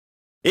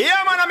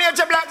Yeah, man, I'm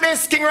Major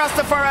Blackness, King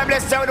Rastafari,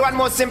 blessed with one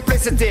more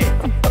simplicity.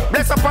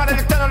 Bless upon the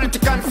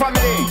Tennolitician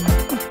family.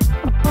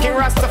 King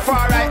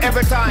Rastafari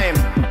every time.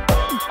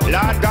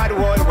 Lord God,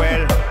 hold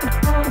well.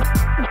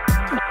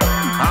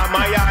 I'm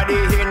a Yardi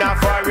in a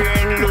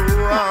foreign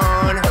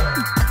loon.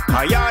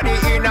 A Yardi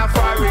in a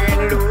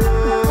foreign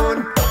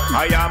loon.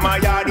 I am a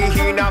Yardi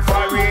in a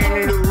foreign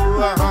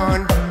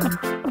loon.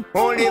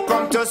 Only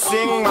come to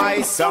sing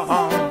my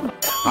song.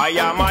 I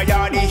am a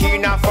Yardi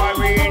in a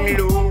foreign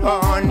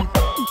loon.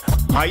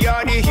 A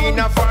Yardi in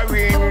a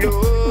foreign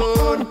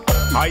loon.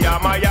 I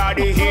am a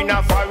Yardi in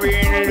a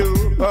foreign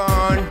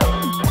loon.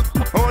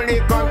 Only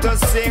come to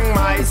sing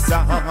my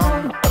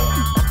song.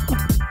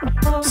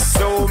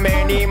 So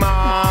many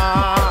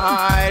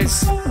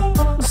miles,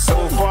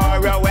 so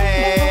far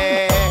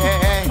away,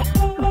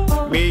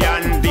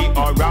 beyond the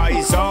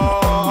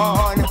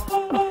horizon.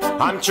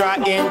 I'm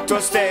trying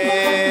to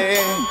stay.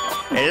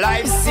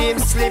 Life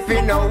seems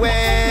slipping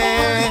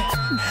away.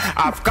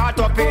 I've caught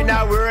up in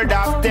a world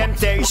of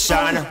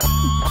temptation,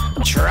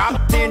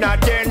 trapped in a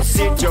tense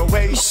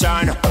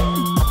situation,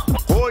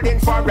 holding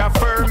for a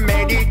firm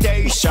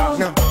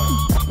meditation.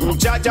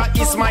 Jaja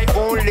is my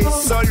only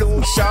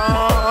solution.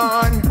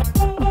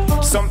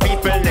 Some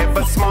people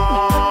never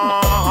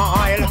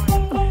smile,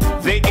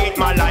 they hate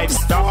my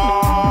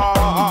lifestyle.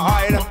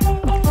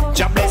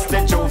 Jah bless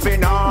the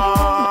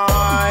juvenile,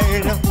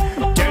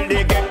 tell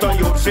the ghetto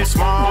youth to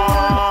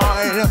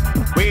smile.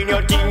 When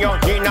you think you're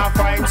in a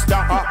fine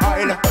style,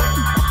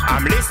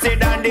 I'm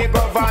listed on the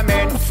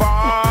government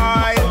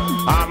file.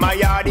 I'm a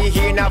Yardi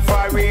in a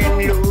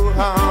foreign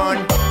loon.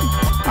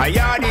 A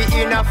Yardi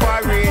in a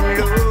foreign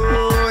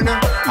loon.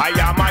 I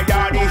am a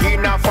Yardi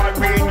in a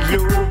foreign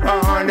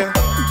loon.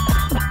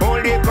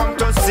 Only come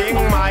to sing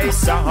my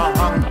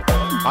song.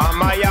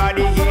 I'm a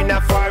Yardi in a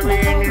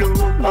foreign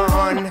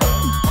loon.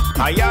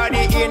 A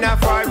Yardi in a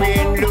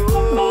foreign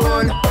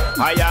loon.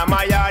 I am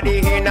a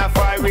Yardi in a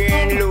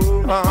foreign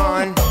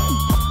loon.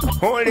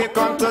 Only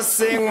come to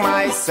sing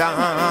my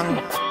song.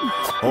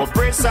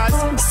 Oppressors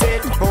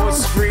set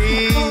us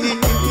free.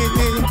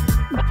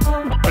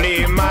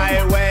 Play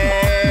my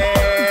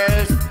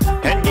wealth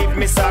and give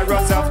me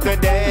sorrows of the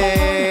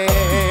day.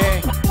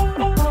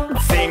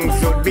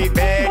 Things would be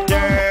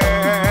better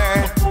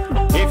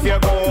if you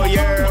go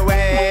your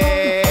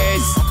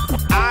ways.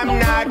 I'm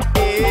not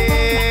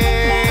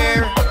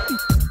here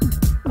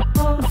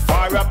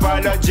for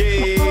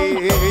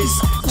apologies.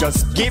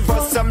 Just give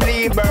us some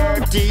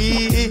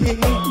liberty.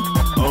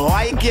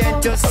 Why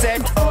can't you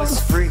set us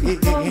free?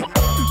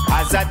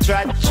 As I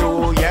trot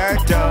through your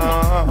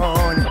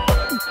town,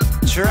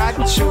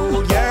 trot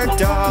through your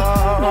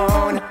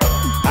town.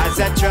 As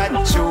I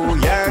trot through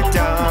your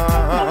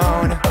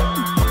town,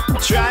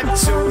 trot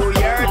through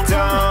your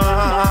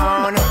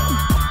town.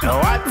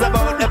 What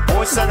about the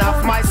portion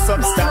of my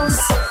substance?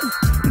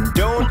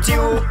 Don't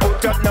you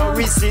put up no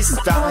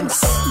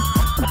resistance.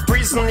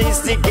 Prison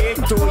is the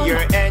gate to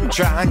your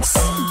entrance.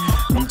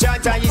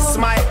 Jaja is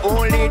my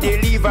only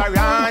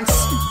deliverance.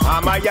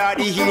 I'm a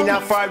Yardi in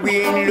a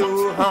foreign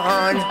loon.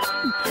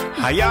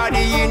 A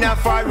Yardi in a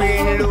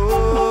foreign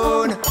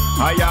loon.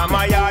 I am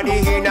a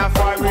Yardi in a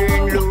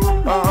foreign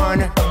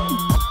loon.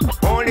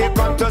 Only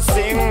come to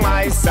sing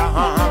my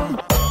song.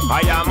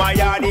 I am a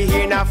Yardi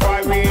in a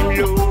foreign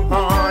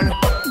loon.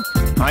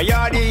 A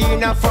Yardi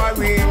in a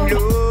foreign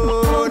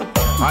loon.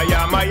 I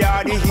am a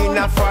Yardi in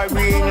a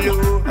foreign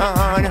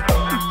loon.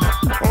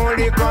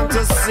 Only come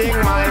to sing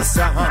my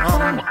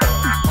song.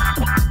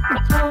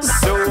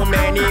 So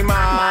many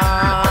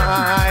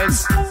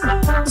miles,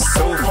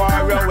 so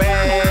far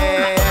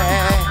away,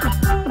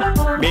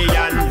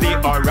 beyond the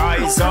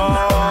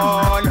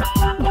horizon,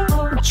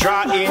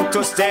 trying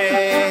to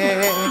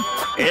stay.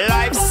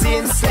 Life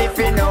seems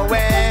slipping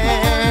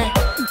away,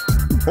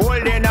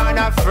 holding on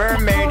a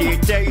firm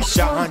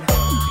meditation.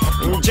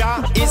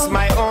 Jah is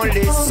my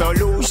only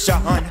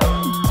solution.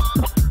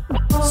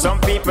 Some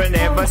people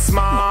never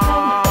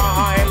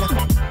smile,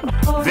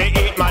 they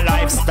hate my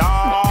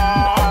lifestyle.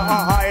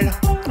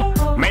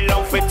 My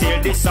love for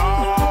till the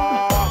soul.